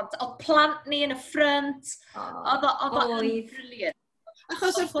hwnna'n ffantastig. Oedd plant ni yn y ffrynt. Oedd o'n brilliant.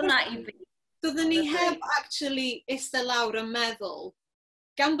 Achos oedd hwnna i fi. Doedden ni heb actually eistedd lawr yn meddwl,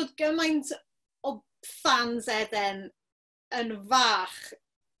 gan bod gymaint o fans Eden yn fach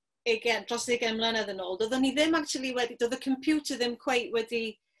dros 20 mlynedd yn ôl, doedden ni ddim actually wedi, doedd y computer ddim cweit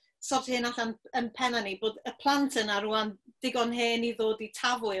wedi sortio hyn allan yn penna ni, bod y plant yna rwan digon hen i ddod i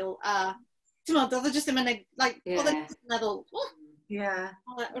Tafwyl a ti'n meddwl, doedd o jyst ddim yn oedd yn meddwl,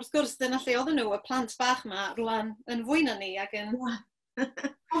 wrth gwrs dyna lle oedden nhw, y plant bach yma rwan yn fwy na ni ac yn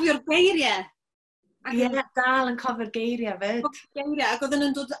cofio'r geiriau. Dal yn cofio'r geiriau fyd. Ac oedden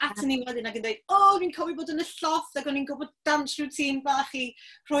nhw'n dod at ni wedyn ac yn dweud, fi'n cofio bod yn y lloth ac o'n i'n gwybod dance routine bach i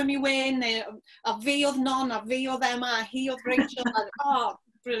rhoi mi wen, a fi oedd Non, a fi oedd Emma, a hi oedd Rachel.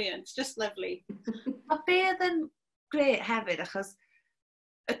 Brilliant, just lovely. A be oedd yn gret hefyd, achos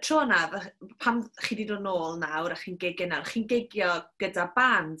y tro yna, pam chi wedi dod nôl nawr a chi'n gigio nawr, chi'n gigio gyda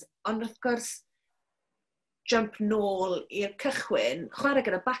band, ond wrth gwrs, jump nôl i'r cychwyn, chwarae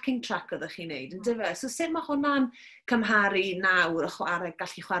gyda backing track oeddech chi'n neud, yn dyfa? So sut mae hwnna'n cymharu nawr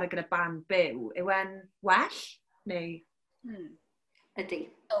gallu chwarae gyda band byw? Yw e'n well? Neu? Ydy.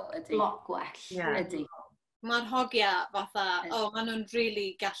 Ydy. Lot gwell. Ydy. Mae'r hogia fatha, maen nhw'n really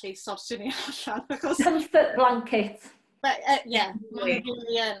gallu sortio ni allan. Comfort blanket. Maen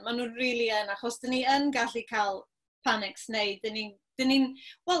nhw'n really yn, achos dyn ni yn gallu cael panics neu, dyn ni'n,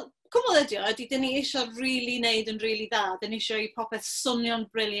 wel, cwbl ydi dyn ni eisiau really neud yn really dda, dyn ni eisiau i popeth swnio'n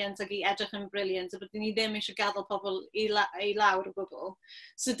briliant ac i edrych yn briliant, a bod dyn ni ddim eisiau gadael pobl i lawr o gwbl.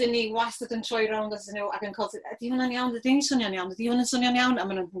 So dyn ni wastad yn troi rownd as nhw ac yn cwrs, ydy hwnna'n iawn, ydy hwnna'n swnio'n iawn, ydy hwnna'n swnio'n iawn, a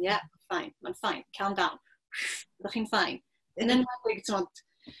maen nhw'n, fine, mae'n fine, calm down, ydych chi'n fine. Yn enwedig,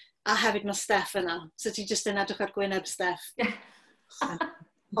 a hefyd mae Steph yna, so ti jyst yn edrych ar gwyneb Steph. A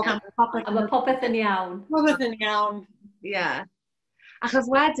mae popeth yn iawn. Popeth yn iawn. Ie. Achos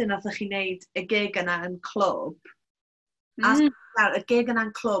wedyn oedd chi'n neud y gig yna yn clwb. Y gig yna'n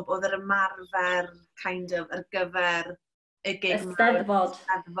clwb oedd yr ymarfer kind of ar gyfer y gig Eisteddfod.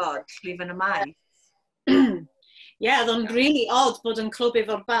 Llwyfan y Maes. Oedd o'n really odd bod yn clwb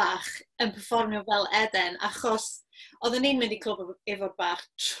efo'r bach yn perfformio fel Eden, achos oedden ni'n mynd i clwb efo'r bach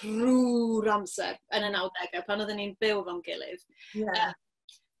trwy'r amser yn y 90au, pan oedden ni'n byw fo'n gilydd.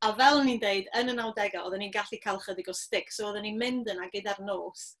 A fel ni'n deud, yn y 90au, oedden ni'n gallu cael chydig o stick, so oedden ni'n mynd yna gyda'r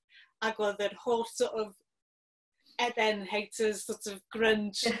nos, ac oedd yr holl sort of Eden haters, sort of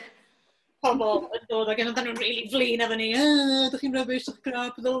grunge pobl yn dod, ac oedden nhw'n really flin efo ni, ydych chi'n rubbish, ydych chi'n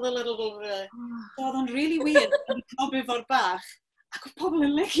crap, so oedd o'n really weird, yn clwb efo'r bach, ac oedd pobl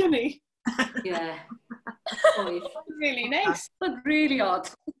yn licio ni. Really nice. Oedd really odd.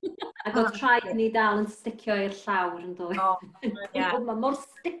 Ac oedd rhaid ni dal yn sticio i'r llawr yn dod. Mae mor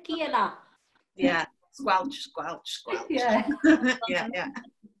sticky yna. Squelch.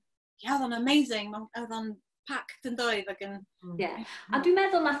 Oedd o'n amazing. Oedd o'n packed yn doedd. A dwi'n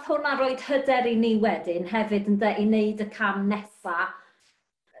meddwl nath hwnna roed hyder i ni wedyn hefyd yn i wneud y cam nesa,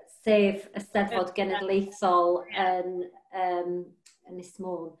 sef y Steddfod Genedlaethol yn Ynys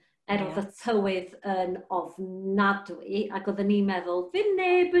Môn. Oedd y tywydd yn ofnadwy, ac oedden ni'n meddwl, ddim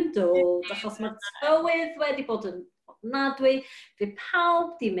neb yn dod, achos mae'r tywydd wedi bod yn ofnadwy, fe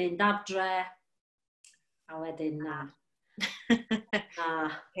pawb di mynd adre, a wedyn na.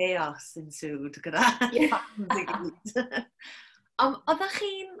 Chaos ensued gyda. Oeddech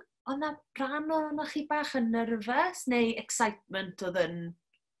chi'n, oedd na rhan o'ch chi bach yn nervous, neu excitement oedd yn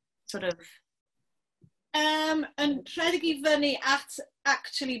sort of... Yn rhedeg i fyny at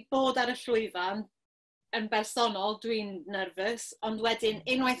actually bod ar y llwyfan, yn bersonol, dwi'n nervous, ond wedyn,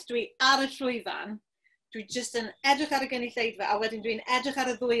 unwaith dwi ar y llwyfan, dwi just yn edrych ar y gynulleidfa, a wedyn dwi'n edrych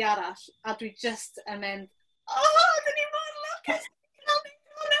ar y ddwy arall, a dwi just yn mynd, dyn ni mor lwcus,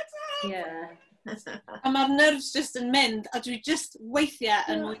 Yeah. A mae'r nerves just yn mynd, a dwi just weithiau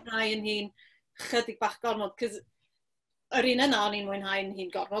yn mwynhau yn hun chydig bach gormod, cos yr un yna o'n i'n mwynhau yn hun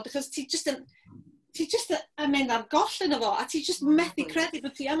gormod, achos ti just yn mynd ar goll yn efo, a ti just methu credu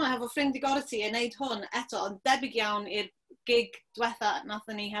bod ti yma hefo ffrind i gorau ti yn neud hwn eto, yn debyg iawn i'r gig diwetha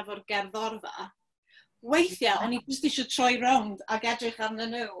nathon ni hefo'r gerddorfa. Weithiau, o'n i just eisiau troi rownd ac edrych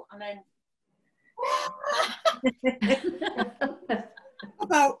arnyn nhw, a mynd,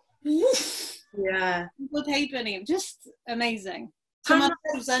 about, Yeah. Good heidwen ni, just amazing. So mae'r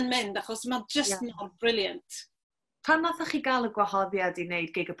nerves yn mynd, achos mae'n just mor brilliant. Pan nathoch chi gael y gwahoddiad i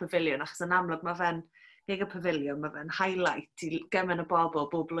wneud gig y pavilion, achos yn amlwg mae fe'n gig y pavilion, mae fe'n highlight i gymaint o bobl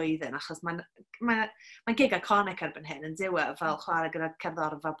bob blwyddyn, achos mae'n gig iconic erbyn hyn yn diwedd fel chwarae gyda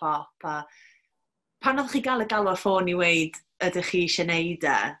cerddorfa pop. A pan nathoch chi gael y galw ar ffôn i weid ydych chi eisiau neud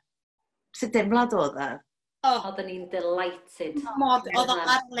e, sut dimlad oedd e? Oedden ni'n delighted. Oedd o'n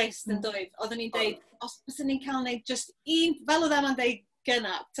ar y list yn dweud. Oedden ni'n dweud, os bysyn ni'n cael wneud just un, fel oedd e'n dweud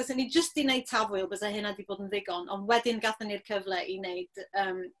gyna, tasyn ni just i wneud tafwyl bys hynna wedi bod yn ddigon, ond wedyn gathen ni'r cyfle i wneud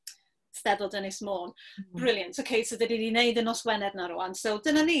Steddfod Ynys Môn. Brilliant. OK, so dydyn ni'n wneud y nos Wener na rwan. So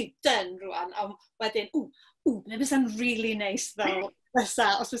dyna ni, dyn rwan. A wedyn, ble bys yn really nice fel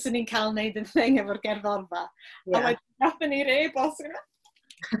fysa, os bysyn ni'n cael wneud yn thing efo'r gerddorfa. A wedyn, gathen ni'r e-bost.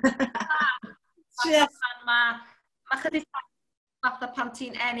 Mae chydig fatha pan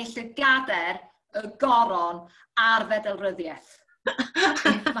ti'n ennill y gader, y goron a'r fedelryddiaeth.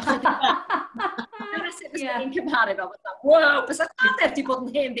 Mae chydig dyna sut fyswn ni'n cymharu fel fatha, wow, bysa gader wedi bod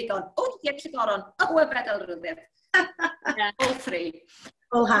yn hen ddigon. Di ennill y goron, y fedelryddiaeth. All three.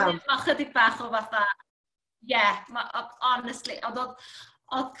 Mae chydig bach o fatha, honestly,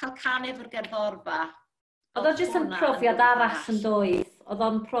 oedd cael canu efo'r gerddorfa. Oedd o'n jyst yn profiad arall yn doedd. Oedd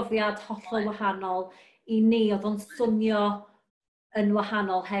o'n profiad hollol wahanol i ni. Oedd o'n swnio yn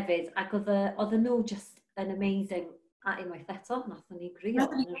wahanol hefyd. Ac oedd nhw just yn amazing. A unwaith eto, nathon ni grio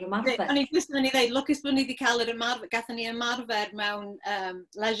yn yr ymarfer. O'n i jyst yn mynd i ddeud, lwcus bod ni wedi cael yr ymarfer, gathen ni ymarfer mewn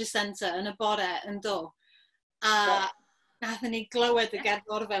leisure centre yn y bore yn do. A nathon ni glywed y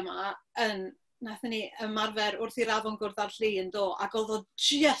gerddorfa yma, nathon ni ymarfer wrth i'r afon gwrdd ar llu yn do, ac oedd o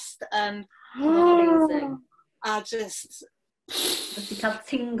just yn... Amazing. A just... Wedi cael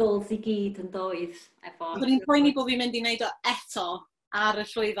tingles i gyd yn doedd. O'n i'n poeni bod fi'n mynd i wneud o eto ar y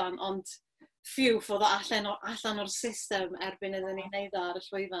llwyfan, ond ffodd o allan o'r system erbyn iddyn ni'n wneud o ar y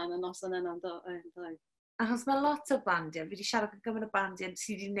llwyfan y noson yna yn doedd. Achos mae lot o bandiau, fi wedi siarad gyda'n y bandiau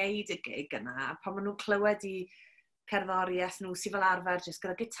sydd wedi wneud y gig yna, pan maen nhw'n clywed i cerddoriaeth nhw sydd fel arfer jyst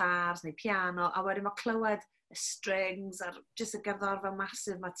gyda gitars neu piano, a wedyn mae clywed y strings a'r jyst y gerddorfa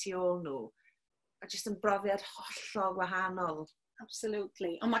masif mae tu ôl nhw. A jyst yn brofiad hollol wahanol.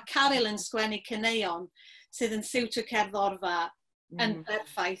 Absolutely. Ond mae Caryl yn sgwennu caneuon sydd yn siwtio cerddorfa yn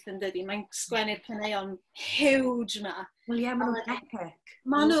berffaith yn dydi. Mae'n sgwennu'r caneuon huge yma. Wel ie, maen nhw'n epic.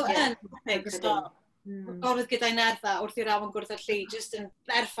 Maen nhw yn epic, so. Gorfod gyda'i nerfa wrth i'r afon gwrdd ar llu, jyst yn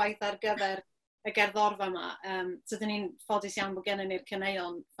berffaith ar gyfer y gerddorfa yma. So dyn ni'n ffodus iawn bod gennym ni'r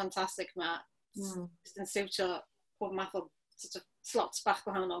caneuon ffantastig yma. Jyst yn siwtio pob math o slots bach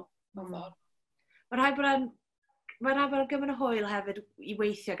gwahanol. Mae'n rhaid bod yn gymaint o hwyl hefyd i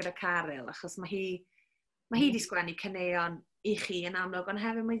weithio gyda Caryl, achos mae hi wedi sgwennu caneuon i chi yn amlwg, ond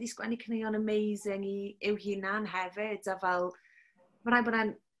hefyd mae hi wedi sgwennu caneuon amazing i'w hunan hefyd, a fel, mae'n rhaid bod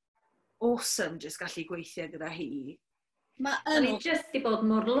yn awesome jyst gallu gweithio gyda hi. O'n i jyst i bod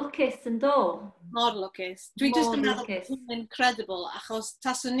mor lwcus yn do. Mor lwcus. Dwi jyst yn meddwl bod yn incredible, achos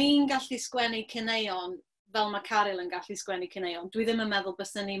taswn ni'n gallu sgwennu caneuon fel mae Caryl yn gallu sgwennu caneuon. Dwi ddim yn meddwl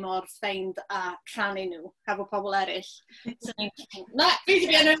bysyn ni mor ffeind a rhannu nhw, hefo pobl eraill. Na, fi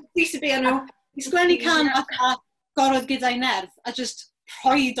sy'n bi nhw. I sgwennu can a gorfod gyda'i nerf, a just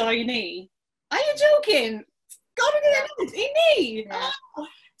rhoi do i ni. Are you joking? Gorfod gyda'i nerf, i ni!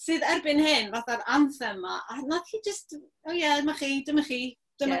 Sydd erbyn hyn, fatha'r anthem yma, a nath chi just, dyma chi, dyma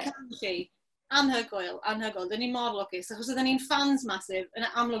can chi. Anhygoel. Dyn ni mor lwcus, achos oedden ni'n fans masif, yn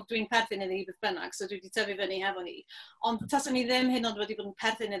amlwg dwi'n perthyn iddi hi beth bynnag, so dwi wedi tyfu fyny hefo hi. Ond taswn ni ddim hyn ond wedi bod yn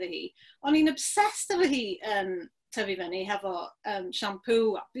perthyn iddi hi. O'n i'n obsessed efo hi tyfu fyny hefo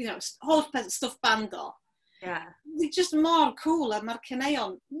shampoo, holl stwff bando. It's just mor cool, a mae'r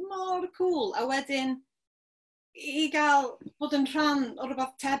caneuon mor cool. A wedyn, i gael bod yn rhan o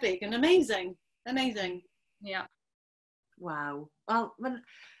rhywbeth tebyg yn amazing. Amazing. Wow. Wel,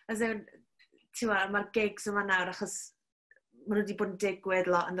 mae'r gigs yma nawr, achos nhw wedi bod yn digwydd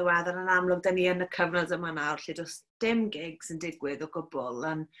lot yn ddiweddar yn amlwg, da ni yn y cyfnod yma nawr, lle does dim gigs yn digwydd o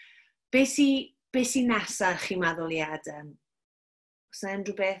gwbl. Be sy nesaf chi'n meddwl i Eden? Oes yna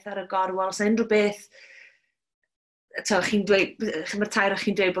unrhyw beth ar y gorwel? Oes yna unrhyw beth, chi'n dweud, mae'r tair o'ch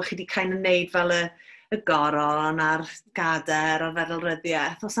chi'n dweud bod chi wedi cael ei wneud fel y goron a'r gader o'r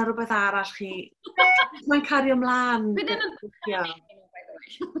feddylryddiaeth. Oes yna rhywbeth arall chi... Mae'n cario ymlaen. Fi ddim yn...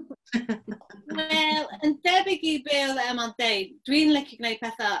 Wel, yn debyg i be oedd Emma'n deud, dwi'n licio gwneud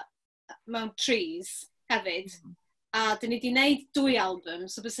pethau mewn trees hefyd. A dyn ni wedi gwneud 2 album,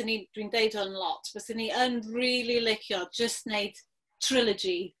 so dwi'n deud hwn lot, bys ni yn really licio just wneud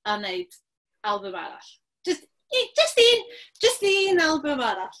trilogy a wneud album arall. Just un album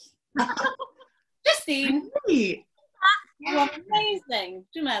arall. Just un. Really? Amazing,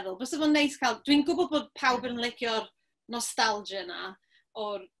 dwi'n meddwl. Bys fo'n neis cael... Dwi'n gwybod bod pawb yn licio'r nostalgia yna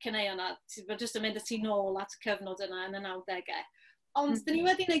o'r cyneuon yna. Mae'n just yn mynd â ti nôl at y cyfnod yna yn y 90au. Ond dyn ni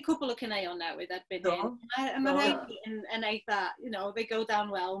wedi gwneud cwbl o cyneuon newydd erbyn hyn. Mae rhaid yn eitha, they go down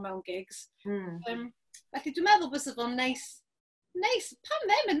well mewn gigs. Felly dwi'n meddwl bys fo'n neis. Pam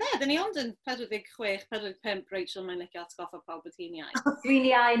ddim yn dyn ni ond yn 46, 45, Rachel, mae'n licio atgoffa pawb bod hi'n iawn. Dwi'n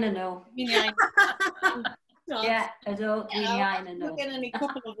iawn yn nhw. Fi'n iawn. Ie, ydw, dwi'n iawn yn nhw. Mae gen ni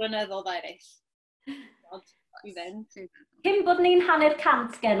cwbl o flynyddoedd eraill. I fynd. Cyn bod ni'n hanner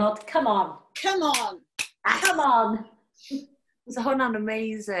cant genod, come on. Come on! Come on! So hwnna'n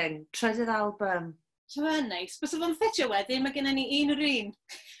amazing. Trydydd album. Mae'n neis. Bys fo'n ffitio wedyn, mae gen ni un o'r un.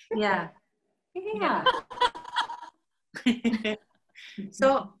 Ie. Ie. So,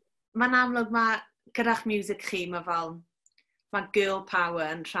 mae'n amlwg gyda'ch music chi, mae girl power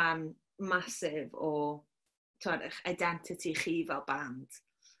yn rhan masif o eich identity chi fel band.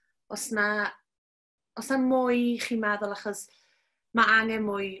 Os na mwy chi'n meddwl, achos mae angen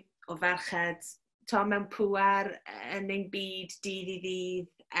mwy o ferched mewn pŵer yn ein byd dydd i ddydd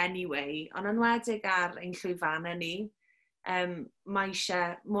anyway, ond enwedig ar ein llwyfannau ni. Mae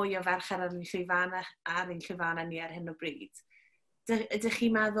eisiau mwy o ferched ar ein llwyfannau ni ar hyn o bryd. Ydych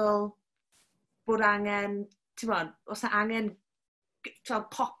chi'n meddwl bod angen, os angen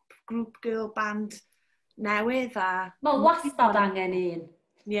pop group girl band newydd a... Wel, wastad angen un.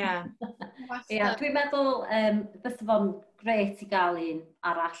 Ie. Dwi'n meddwl bys fo'n gret i gael un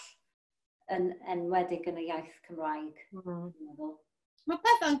arall yn enwedig yn y iaith Cymraeg. Mae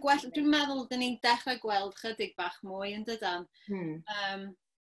pethau'n gwell, dwi'n meddwl dyn ni'n dechrau gweld chydig bach mwy yn dydan.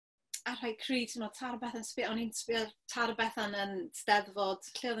 A rhai cryd, Tara Beth yn sbio, o'n i'n sbio Tara Beth yn Steddfod.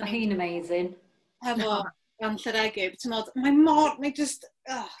 Mae hi'n amazing. Hefo gan Llyregib. Mae'n just,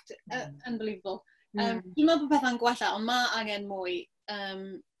 unbelievable. Dwi'n meddwl bod pethau'n gwella, ond mae angen mwy.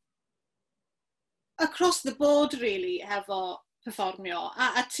 Across the board, really, hefo perfformio.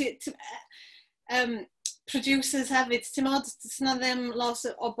 A producers hefyd, ti'n modd, sy'n ddim los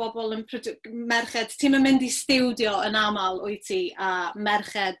o bobl yn merched. Ti'n mynd i studio yn aml wyt ti, a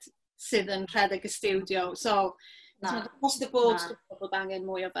merched sydd yn rhedeg y studio. So, across the board, dwi'n bod angen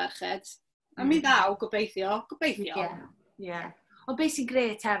mwy o ferched. A mi ddaw, gobeithio. Ie. Ond beth sy'n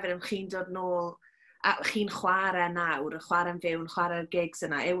gret hefyd am chi'n dod nôl a chi'n chwarae nawr, chwarae'n fyw, chwarae'r gigs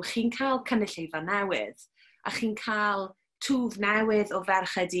yna, yw chi'n cael cynulleidfa newydd, a chi'n cael twf newydd o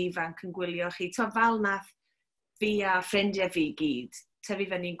ferched ifanc yn gwylio chi. Fel nath fi a ffrindiau fi gyd, tyfu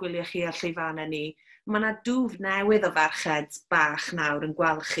fyny'n gwylio chi ar llwyfannau ni, mae yna dwf newydd o ferched bach nawr yn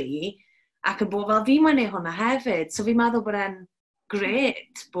gweld chi, ac yn bod fel fi mae'n ei hwnna hefyd. So fi'n meddwl bod e'n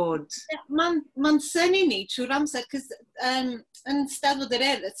gret bod... Mae'n syni ni trwy'r amser, cos yn Steddfod yr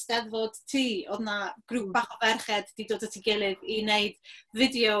Urdd, Steddfod ti, oedd na grŵp bach o ferched di dod at ei gilydd i wneud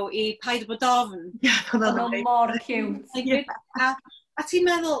fideo i Paid o Bod Ofn. Oedd nhw mor cute. A ti'n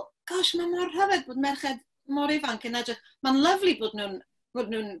meddwl, gosh, mae mor rhyfedd bod merched mor ifanc yn edrych. Mae'n lyflu bod nhw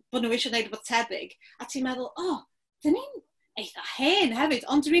eisiau gwneud rhywbeth tebyg. A ti'n meddwl, dyn ni'n eitha hen hefyd,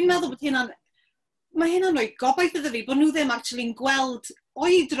 ond dwi'n meddwl bod hynna'n... Mae hynna'n rhoi gobaith iddo fi bod nhw ddim actually'n gweld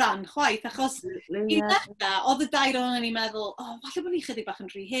oedran chwaith, achos i ddechrau, oedd y dair o'n i'n meddwl, falle bod fi chydig bach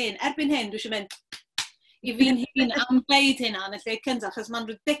yn rhy hen. Erbyn hyn, dwi eisiau mynd i fi'n hun am beid hynna yn y lle cyntaf, achos mae'n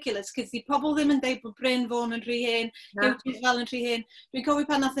ridiculous, cos di pobl ddim yn deud bod Bryn Fawn yn rhy hen, Hewt fel yn rhy hen. Dwi'n cofio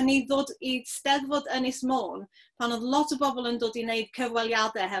pan nathon ni ddod i Steddfod Ynys Môn, pan oedd lot o bobl yn dod i wneud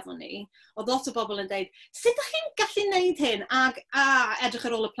cyfweliadau hefo ni, oedd lot o bobl yn deud, sut ydych chi'n gallu wneud hyn a edrych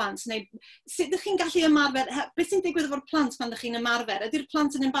ar ôl y plant, neu sut ydych chi'n gallu ymarfer, beth sy'n digwydd efo'r plant pan ydych chi'n ymarfer, ydy'r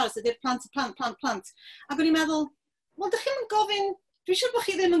plant yn embarrass, ydy'r plant. Ac o'n i'n meddwl, wel, ydych chi'n gofyn, dwi'n siŵr bod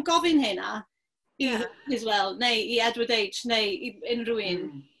chi ddim yn gofyn hynna, as well, neu i Edward H, neu i unrhyw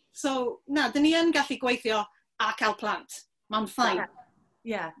un. So, dyn ni yn gallu gweithio a cael plant. Mae'n ffain.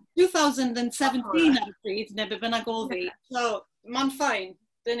 Yeah. 2017 ar y pryd, neu be bynnag o fi. So, mae'n ffain.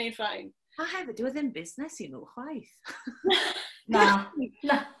 Dyn ni'n ffain. A hefyd, dyw e ddim busnes i nhw, chwaith. Na.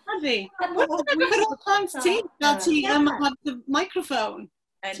 Na. A fi. Wy'r old plant ti, fel ti yma ar y microphone.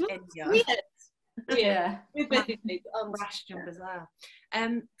 Yn union. Weird. Yeah. Dwi beth i ddweud, ond... Gwestiwn bizarre.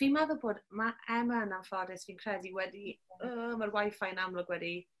 Fi'n meddwl bod mae Emma yn anffodus fi'n credu wedi, mae'r Wi-Fi yn amlwg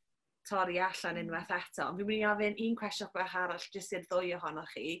wedi torri allan unwaith eto. Ond fi'n mynd i ofyn un cwestiwn bach arall jyst i'r ddwy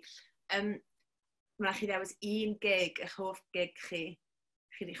ohonoch chi. Mae'n chi ddewis un gig, eich hoff gig chi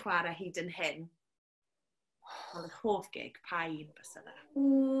wedi chwarae hyd yn hyn. Ond eich hoff gig, pa un bys yna?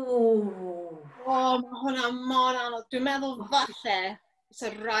 Mae hwnna mor anodd. Dwi'n meddwl falle,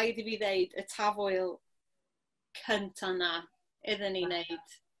 so rhaid i fi ddeud y tafwyl cynta na iddyn ni wneud.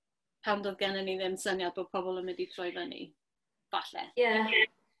 Pan doedd gennym ni ddim syniad bod pobl yn mynd i troi fyny. Falle. Yeah.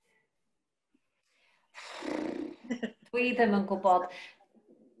 Dwi ddim yn gwybod.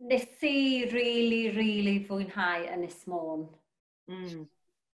 Nes i really fwynhau Ynys Môn.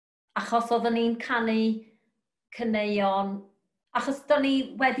 Achos oedden ni'n canu cyneuon, achos do'n ni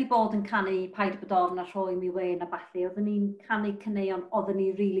wedi bod yn canu Paid y Bodorn a Rhoi Mi Wen a balli, oedden ni'n canu cyneuon, oedden ni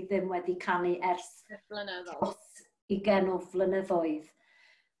really ddim wedi canu ers dros 20 flynyddoedd.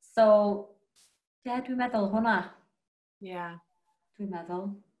 So, dwi'n meddwl hwnna. Yeah. Dwi'n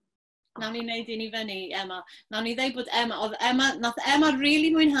meddwl. Nawn ni wneud un i fyny, Emma. Nawn ni ddeud bod nath Emma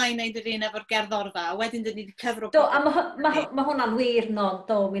really mwynhau wneud yr un efo'r gerddorfa, a wedyn dyn ni wedi cyfro... Do, a mae hwnna'n wir no,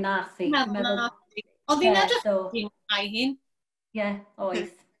 do, mi nath i. Oedd hi'n edrych i'n mwynhau hi'n? Ie,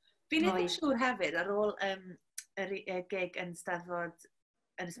 oedd. Fi'n edrych siŵr hefyd ar ôl y gig yn Steddfod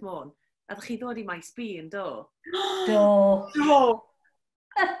Ynys Môn, a chi ddod i Maes B yn do? Do. Do!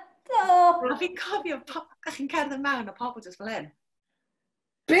 Do! A fi'n cofio, a chi'n cerdded mewn a pobl jyst fel hyn.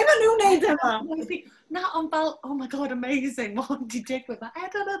 Be maen nhw'n neud yma? Na, ond fel, oh my god, amazing, mae hwn di digwydd, mae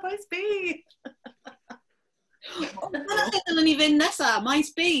Edyn yn Maes B! Dyna lle dyna ni fynd nesa,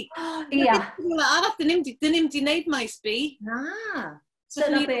 Maes B. Ia. Arall, dyn ni'n di wneud Maes B. Na.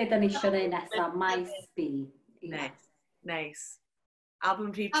 Dyna be da ni eisiau gwneud nesaf, Maes B. Nice.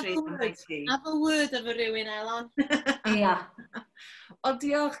 Album rhif 3 yn Maes B. Have a word efo rhywun, Elan. Ia. O,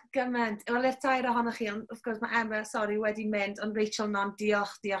 diolch gymaint. Wel, i'r tair ohonoch chi, ond wrth gwrs mae Emma, sori, wedi mynd, ond Rachel, non,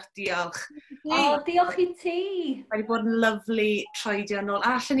 diolch. O, diolch i ti. Wedi bod yn lyflu troedio nôl.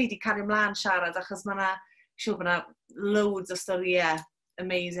 A allan ni wedi cario ymlaen siarad, achos mae yna, siŵr bod yna loads o storiau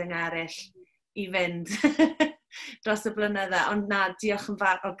amazing eraill i fynd dros y blynydde. Ond na, diolch yn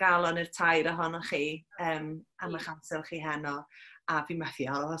fawr o galon i'r tair ohonoch chi am eich amser chi heno. A fi'n methu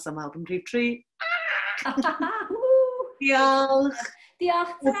aros am album rhif 3. Diolch!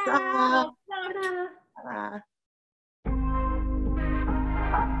 Diolch! Ta-ra!